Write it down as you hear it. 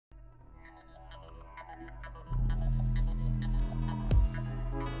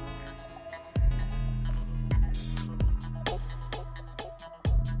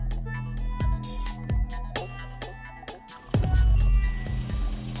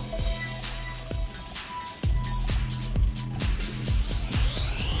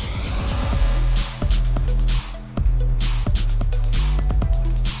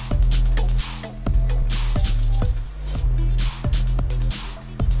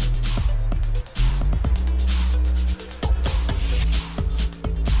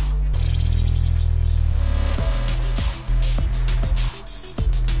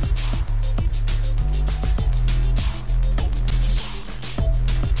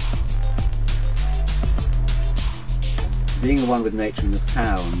Being one with nature in the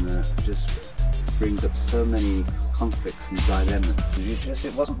town just brings up so many conflicts and dilemmas.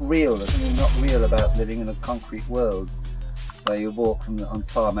 It wasn't real. There's something not real about living in a concrete world where you walk on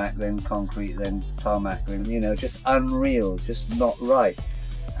tarmac, then concrete, then tarmac, and just unreal, just not right.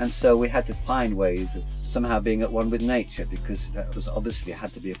 And so we had to find ways of somehow being at one with nature, because that was obviously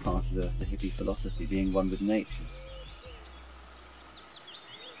had to be a part of the hippie philosophy, being one with nature.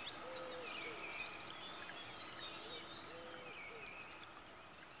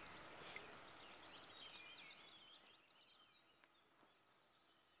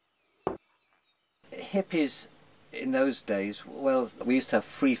 Hippies in those days, well, we used to have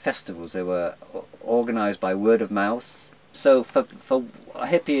free festivals. They were organised by word of mouth. So for a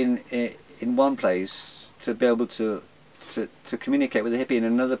hippie in one place to be able to communicate with a hippie in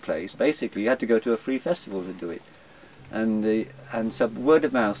another place, basically you had to go to a free festival to do it. And so word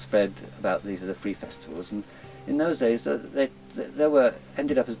of mouth spread about the free festivals. And in those days, there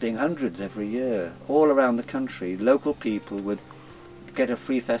ended up as being hundreds every year, all around the country. Local people would get a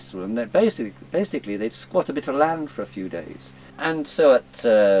free festival, and basically they'd squat a bit of land for a few days. And so at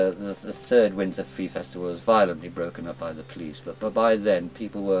the third Windsor Free Festival was violently broken up by the police, but by then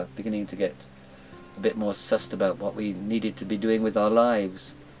people were beginning to get a bit more sussed about what we needed to be doing with our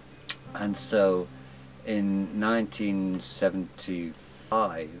lives. And so in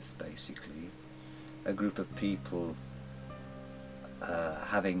 1975, basically, a group of people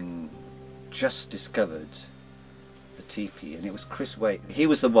having just discovered the teepee, and it was Chris Waite. He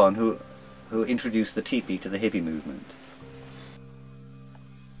was the one who introduced the teepee to the hippie movement.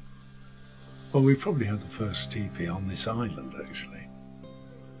 Well, we probably had the first teepee on this island, actually.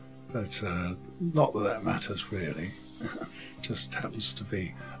 But not that that matters really. Just happens to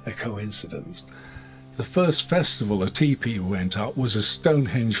be a coincidence. The first festival a teepee went up was a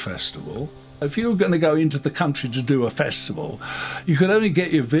Stonehenge festival. If you were going to go into the country to do a festival, you could only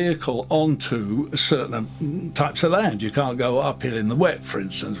get your vehicle onto certain types of land. You can't go uphill in the wet, for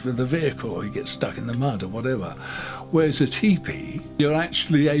instance, with the vehicle, or you get stuck in the mud or whatever. Whereas a teepee, you're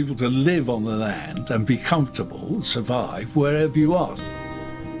actually able to live on the land and be comfortable, survive wherever you are.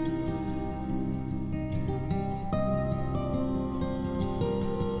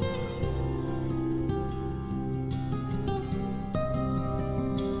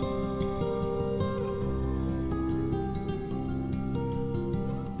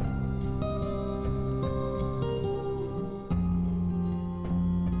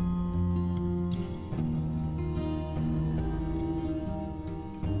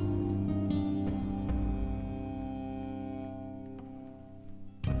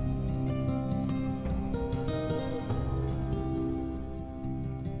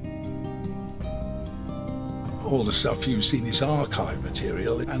 All the stuff you've seen is archive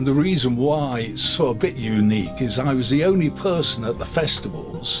material, and the reason why it's so a bit unique is I was the only person at the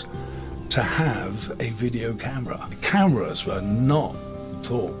festivals to have a video camera. Cameras were not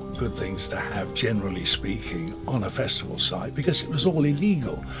thought good things to have, generally speaking, on a festival site, because it was all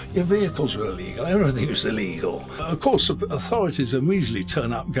illegal. Your vehicles were illegal, everything was illegal. Of course, the authorities immediately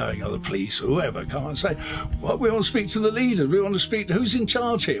turn up going, or the police, or whoever, come and say, well, we want to speak to the leader, we want to speak to who's in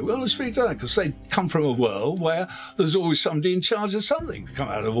charge here, we want to speak to that, because they come from a world where there's always somebody in charge of something. We come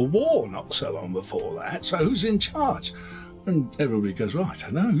out of a war not so long before that, so who's in charge? And everybody goes, well, I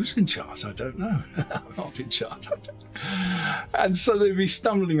don't know, who's in charge? I don't know. I'm not in charge. And so they'd be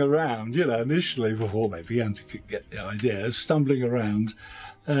stumbling around, initially before they began to get the idea, stumbling around,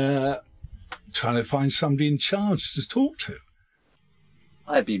 trying to find somebody in charge to talk to.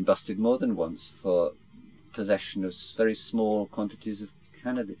 I've been busted more than once for possession of very small quantities of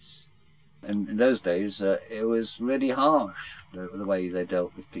cannabis. And in those days, it was really harsh, the way they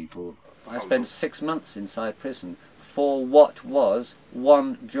dealt with people. I spent 6 months inside prison for what was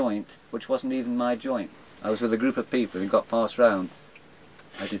one joint, which wasn't even my joint. I was with a group of people who got passed round.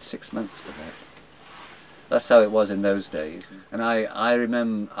 I did 6 months for that. That's how it was in those days. And I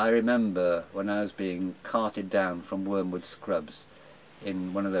remember when I was being carted down from Wormwood Scrubs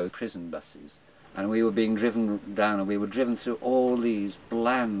in one of those prison buses, and we were being driven down, and we were driven through all these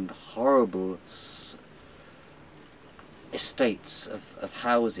bland, horrible estates of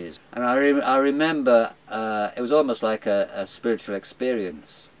houses. And I remember it was almost like a spiritual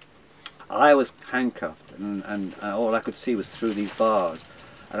experience. I was handcuffed, and all I could see was through these bars,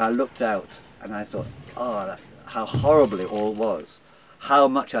 and I looked out and I thought, oh, how horrible it all was, how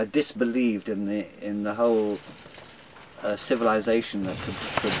much I disbelieved in the whole civilization that could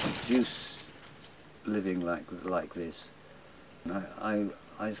produce living like this. And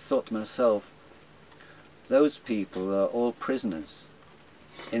I thought to myself, those people are all prisoners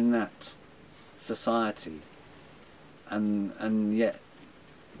in that society, and yet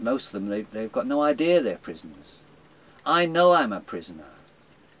most of them, they've got no idea they're prisoners. I know I'm a prisoner.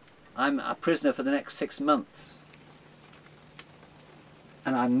 I'm a prisoner for the next 6 months.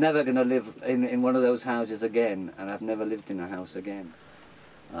 And I'm never going to live in one of those houses again, and I've never lived in a house again.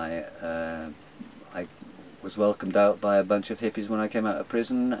 I was welcomed out by a bunch of hippies when I came out of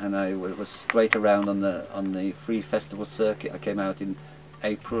prison, and I was straight around on the free festival circuit. I came out in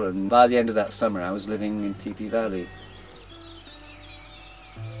April, and by the end of that summer I was living in Tipi Valley.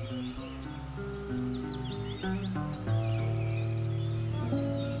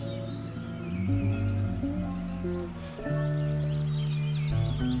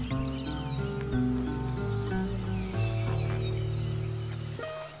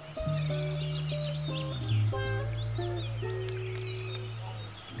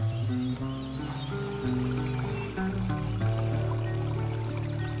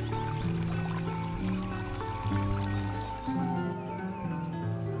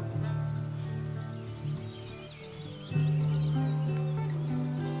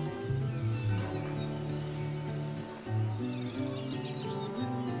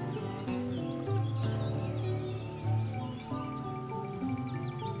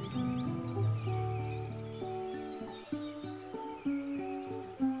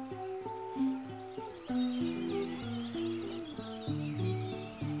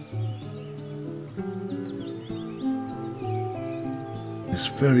 This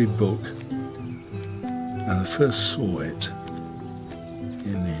very book, and I first saw it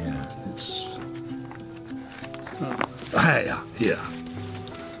in here. It's here,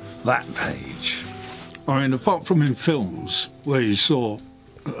 that page. I mean, apart from in films where you saw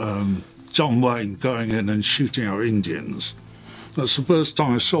John Wayne going in and shooting our Indians, that's the first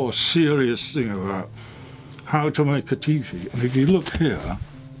time I saw a serious thing about how to make a TV. And if you look here,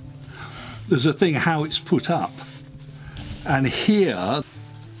 there's a thing how it's put up. And here,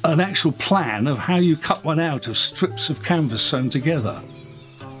 an actual plan of how you cut one out of strips of canvas sewn together.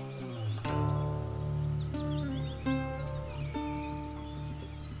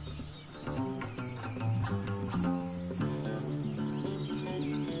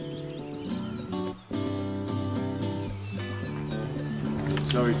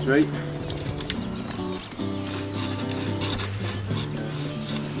 Sorry, Tree.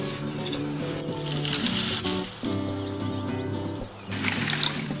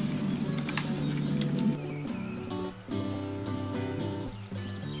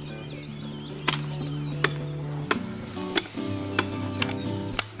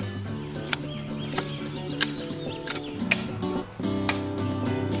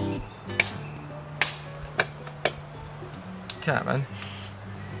 Cat, man.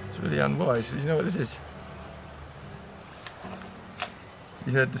 It's really unwise. You know what this is?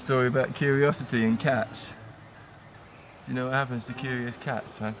 You heard the story about curiosity and cats. Do you know what happens to curious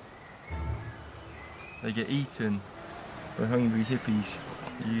cats, man? They get eaten by hungry hippies,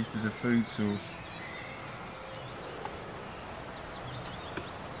 used as a food source.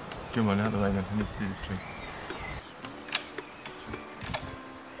 Come on, out of the way, man. I need to do this tree.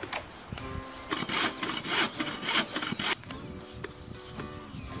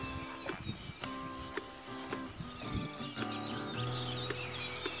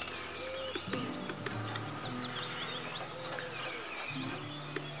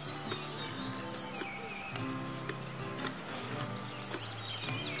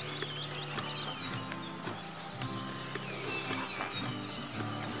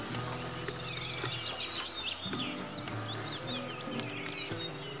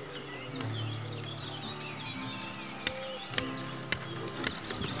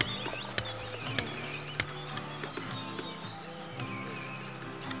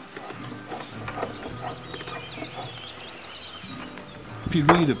 If you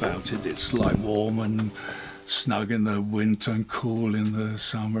read about it, it's like warm and snug in the winter and cool in the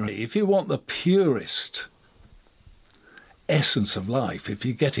summer. If you want the purest essence of life, if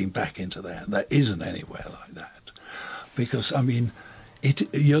you're getting back into that, there isn't anywhere like that. Because, I mean,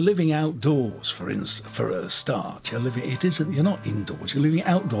 you're living outdoors, for a start. You're not indoors, you're living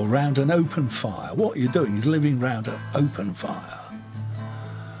outdoor round an open fire. What you're doing is living round an open fire.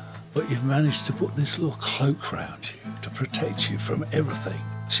 But you've managed to put this little cloak round you to protect you from everything.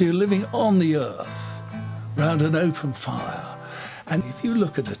 So you're living on the earth, round an open fire. And if you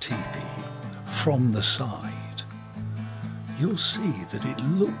look at a teepee from the side, you'll see that it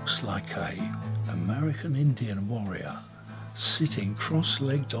looks like an American Indian warrior sitting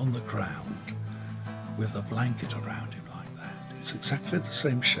cross-legged on the ground with a blanket around him like that. It's exactly the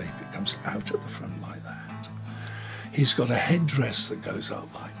same shape. It comes out at the front like that. He's got a headdress that goes up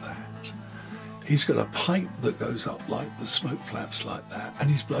like that. He's got a pipe that goes up like the smoke flaps like that, and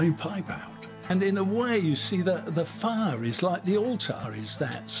he's blowing pipe out. And in a way, you see that the fire is like the altar, is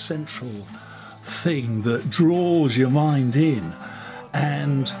that central thing that draws your mind in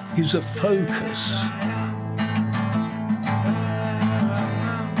and gives a focus.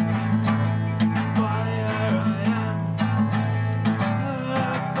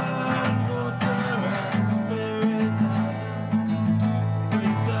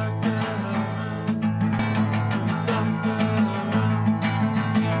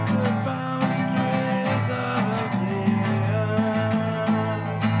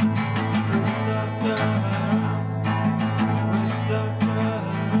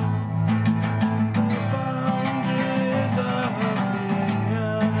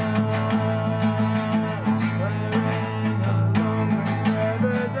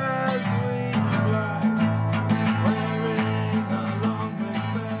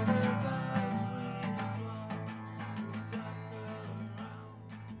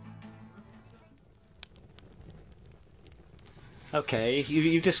 Okay,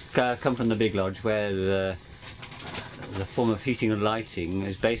 you've just come from the big lodge where the form of heating and lighting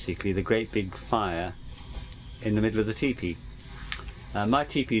is basically the great big fire in the middle of the teepee. My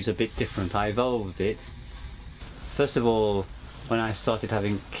teepee is a bit different. I evolved it. First of all, when I started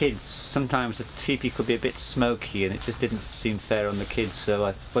having kids, sometimes the teepee could be a bit smoky and it just didn't seem fair on the kids, so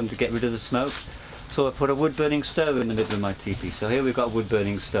I wanted to get rid of the smoke. So I put a wood burning stove in the middle of my teepee. So here we've got a wood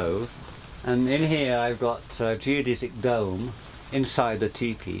burning stove, and in here I've got a geodesic dome inside the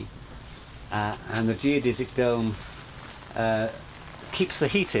teepee, and the geodesic dome keeps the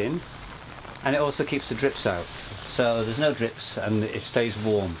heat in, and it also keeps the drips out, so there's no drips and it stays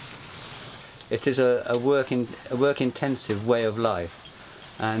warm. It is a work intensive way of life,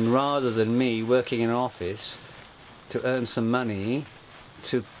 and rather than me working in an office to earn some money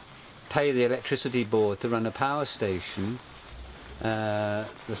to pay the electricity board to run a power station, the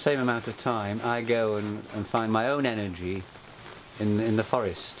same amount of time I go and find my own energy in the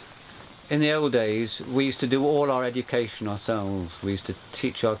forest. In the old days, we used to do all our education ourselves. We used to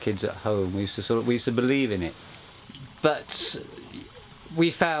teach our kids at home. We used to believe in it. But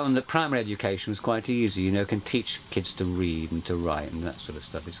we found that primary education was quite easy. You know, can teach kids to read and to write and that sort of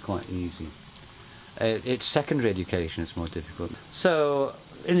stuff. It's quite easy. It's secondary education that's more difficult. So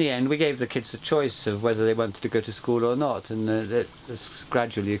in the end, we gave the kids a choice of whether they wanted to go to school or not, and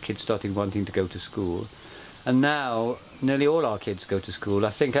gradually kids started wanting to go to school. And now, nearly all our kids go to school. I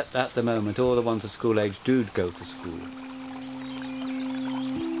think at the moment, all the ones of school age do go to school.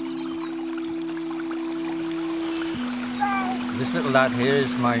 This little lad here is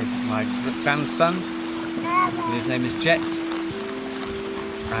my grandson. His name is Jet.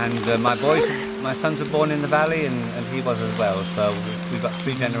 And my sons were born in the valley, and he was as well. So we've got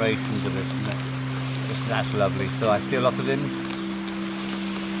 3 generations of this, and that's lovely. So I see a lot of him.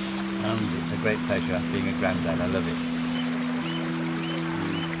 It's a great pleasure being a granddad. I love it.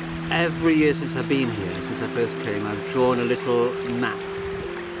 Every year since I've been here, since I first came, I've drawn a little map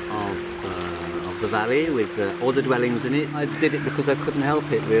of the valley with all the dwellings in it. I did it because I couldn't help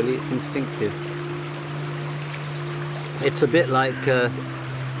it, really. It's instinctive. It's a bit like,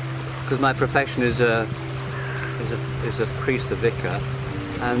 because my profession is a priest, a vicar,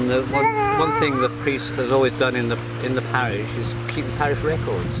 and one thing the priest has always done in the parish is keep the parish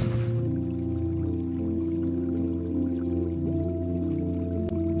records.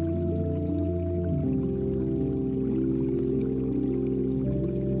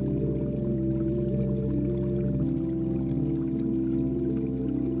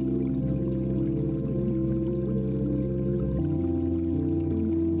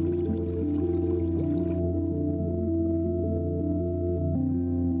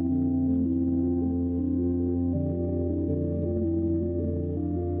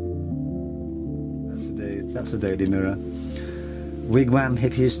 That's the Daily Mirror. Wigwam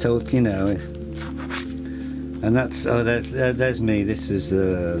hippies told, you know. And that's, oh, there's me. This is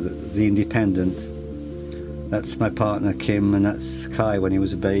the Independent. That's my partner Kim, and that's Kai when he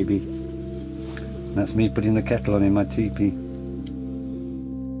was a baby. And that's me putting the kettle on in my teepee.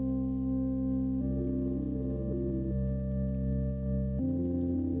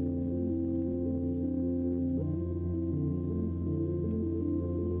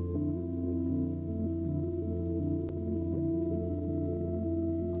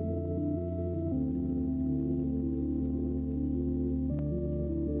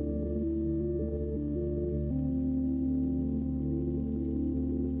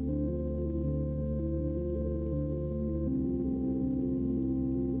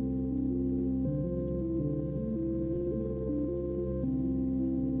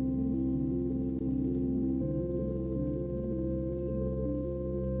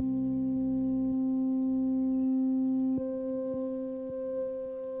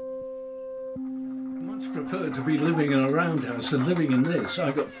 prefer to be living in a roundhouse than living in this.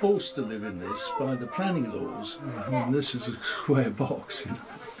 I got forced to live in this by the planning laws. I mean, this is a square box. You know.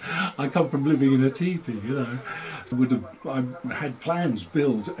 I come from living in a teepee, you know. I had plans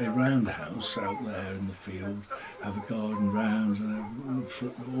build a roundhouse out there in the field, have a garden round, and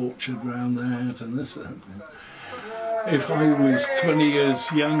an orchard round that, and this and that. If I was 20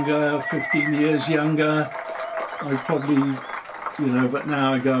 years younger, 15 years younger, I'd probably, you know, but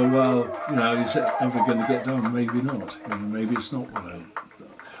now I go, well, you know, is it ever going to get done? Maybe not. You know, maybe it's not what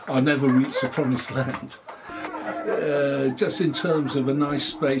I'll never reach the promised land. Just in terms of a nice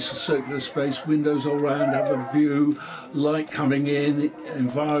space, a circular space, windows all round, have a view, light coming in,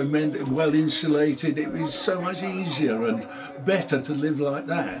 environment well insulated, it was so much easier and better to live like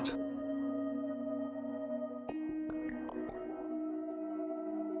that.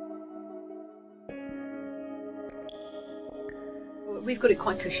 We've got it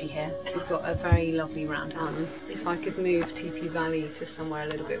quite cushy here. We've got a very lovely roundhouse. If I could move Tipi Valley to somewhere a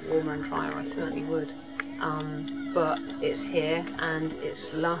little bit warmer and drier, I certainly would. But it's here and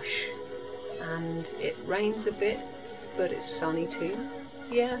it's lush and it rains a bit, but it's sunny too.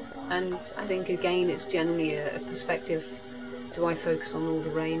 Yeah, and I think again it's generally a perspective. Do I focus on all the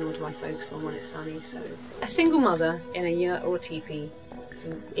rain or do I focus on when it's sunny? So a single mother in a yurt or a teepee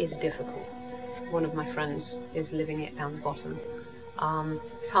is difficult. One of my friends is living it down the bottom.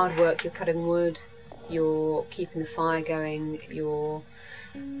 It's hard work. You're cutting wood, you're keeping the fire going, you're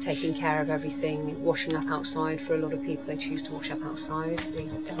taking care of everything, washing up outside. For a lot of people, they choose to wash up outside. We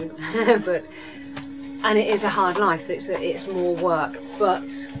don't. And it is a hard life. It's more work.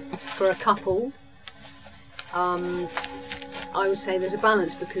 But for a couple, I would say there's a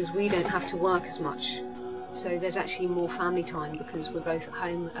balance because we don't have to work as much. So there's actually more family time because we're both at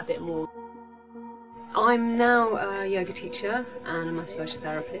home a bit more. I'm now a yoga teacher and a massage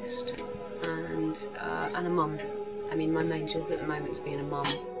therapist and a mum. I mean, my main job at the moment is being a mum.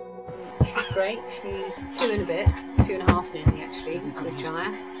 She's great. She's 2 and a bit, 2.5 nearly actually, with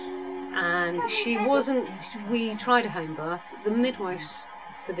Jaya. And she wasn't. We tried a home birth. The midwives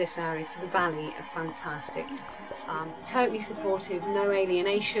for this area, for the valley, are fantastic. Totally supportive, no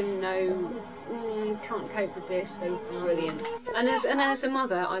alienation, no can't cope with this. They were brilliant. And as a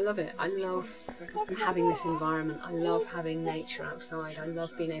mother, I love it. I love having this environment. I love having nature outside. I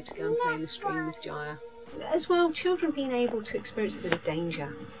love being able to go and play in the stream with Jaya. As well, children being able to experience a bit of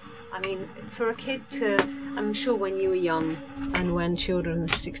danger. I mean, for a kid to, I'm sure when you were young and when children in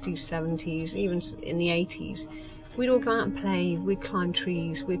the 60s, 70s, even in the 80s, we'd all go out and play, we'd climb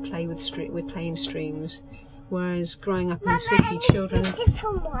trees, we'd play in streams. Whereas growing up in the city, children...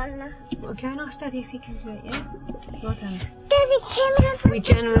 Well, go and ask Daddy if he can do it, yeah? Well done. We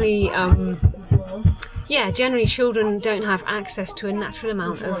generally, generally children don't have access to a natural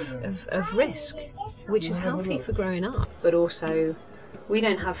amount of risk, which is healthy for growing up. But also, we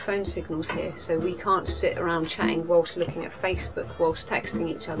don't have phone signals here, so we can't sit around chatting whilst looking at Facebook, whilst texting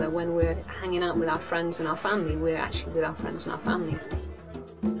each other. When we're hanging out with our friends and our family, we're actually with our friends and our family.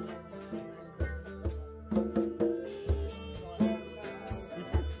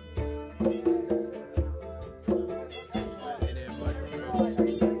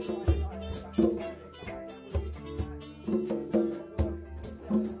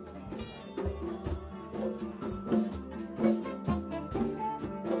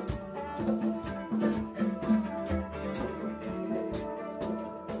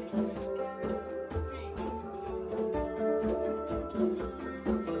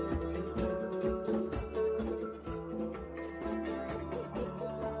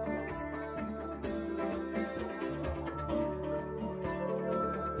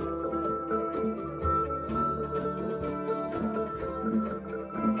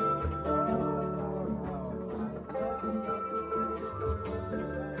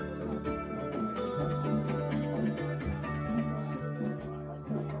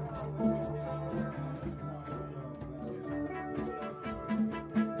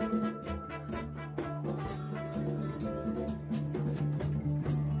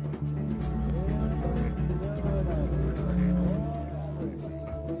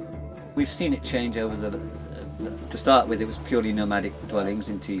 We've seen it change over to start with it was purely nomadic dwellings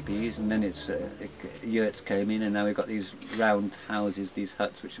in teepees, and then yurts came in, and now we've got these round houses, these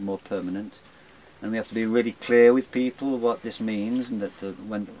huts which are more permanent. And we have to be really clear with people what this means, and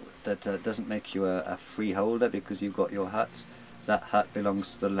that doesn't make you a freeholder because you've got your hut. That hut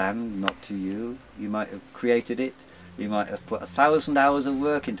belongs to the land, not to you. You might have created it, you might have put 1,000 hours of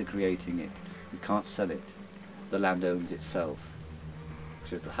work into creating it. You can't sell it. The land owns itself.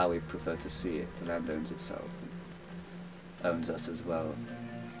 Which is how we prefer to see it. The land owns itself, and owns us as well.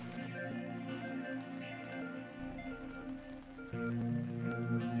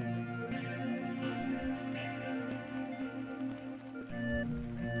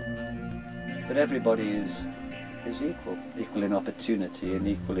 But everybody is equal in opportunity and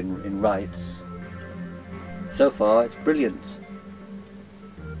equal in rights. So far it's brilliant.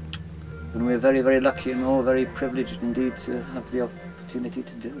 And we're very, very lucky and all very privileged indeed to have the opportunity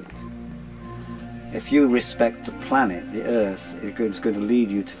to do it. If you respect the planet, the Earth, it's going to lead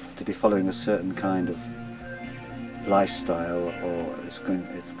you to be following a certain kind of lifestyle, or it's going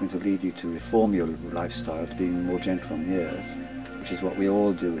to lead you to reform your lifestyle to being more gentle on the Earth, which is what we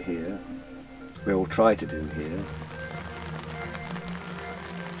all do here. We all try to do here.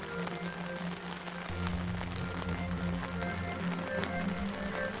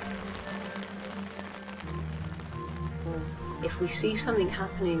 If we see something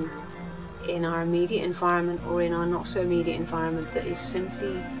happening in our immediate environment or in our not so immediate environment that is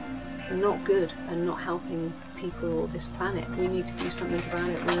simply not good and not helping people or this planet, we need to do something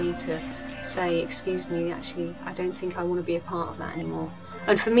about it. We need to say, excuse me, actually I don't think I want to be a part of that anymore.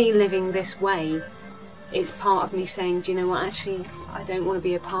 And for me, living this way, it's part of me saying, do you know what, actually I don't want to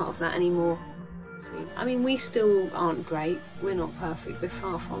be a part of that anymore. I mean, we still aren't great, we're not perfect, we're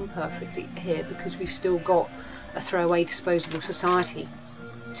far from perfect here because we've still got a throwaway disposable society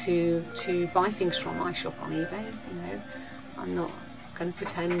to buy things from. I shop on eBay, you know. I'm not going to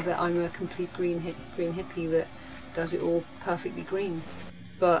pretend that I'm a complete green hippie that does it all perfectly green.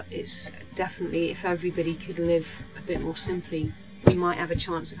 But it's definitely, if everybody could live a bit more simply, we might have a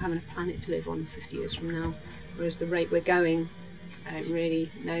chance of having a planet to live on 50 years from now. Whereas the rate we're going, I don't really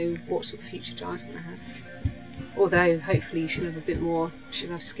know what sort of future Jai's going to have. Although hopefully she'll have a bit more,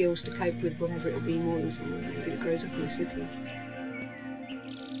 she'll have skills to cope with whatever it will be, more than someone maybe that grows up in a city.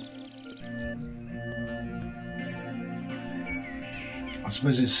 I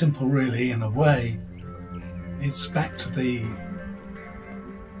suppose it's simple really in a way. It's back to the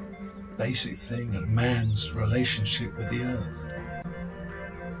basic thing of man's relationship with the earth.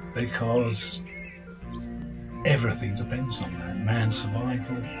 Because everything depends on that. Man's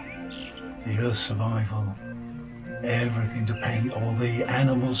survival, the earth's survival, everything depends, all the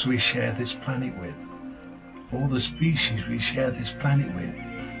animals we share this planet with, all the species we share this planet with,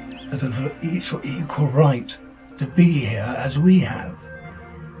 that have each equal right to be here as we have,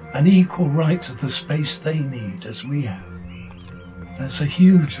 an equal right to the space they need as we have. And it's a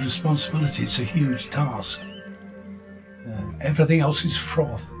huge responsibility, it's a huge task. Everything else is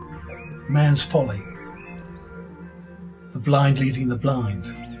froth, man's folly. The blind leading the blind,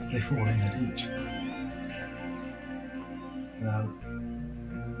 they fall in a ditch. Now,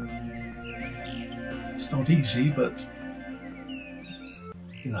 it's not easy, but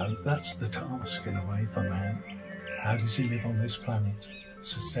you know, that's the task in a way for man. How does he live on this planet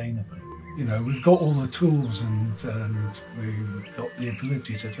sustainably? You know, we've got all the tools and we've got the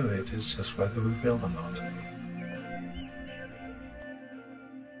ability to do it. It's just whether we build or not.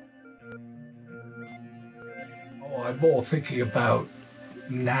 Oh, I'm more thinking about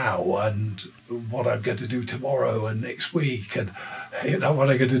now and what I'm going to do tomorrow and next week, and you know, what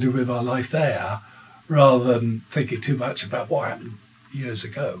I'm going to do with my life there, rather than thinking too much about what happened years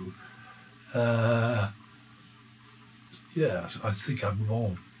ago. Yeah, I think I'm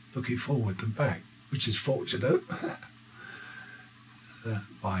more looking forward than back, which is fortunate at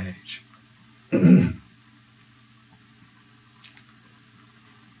my age.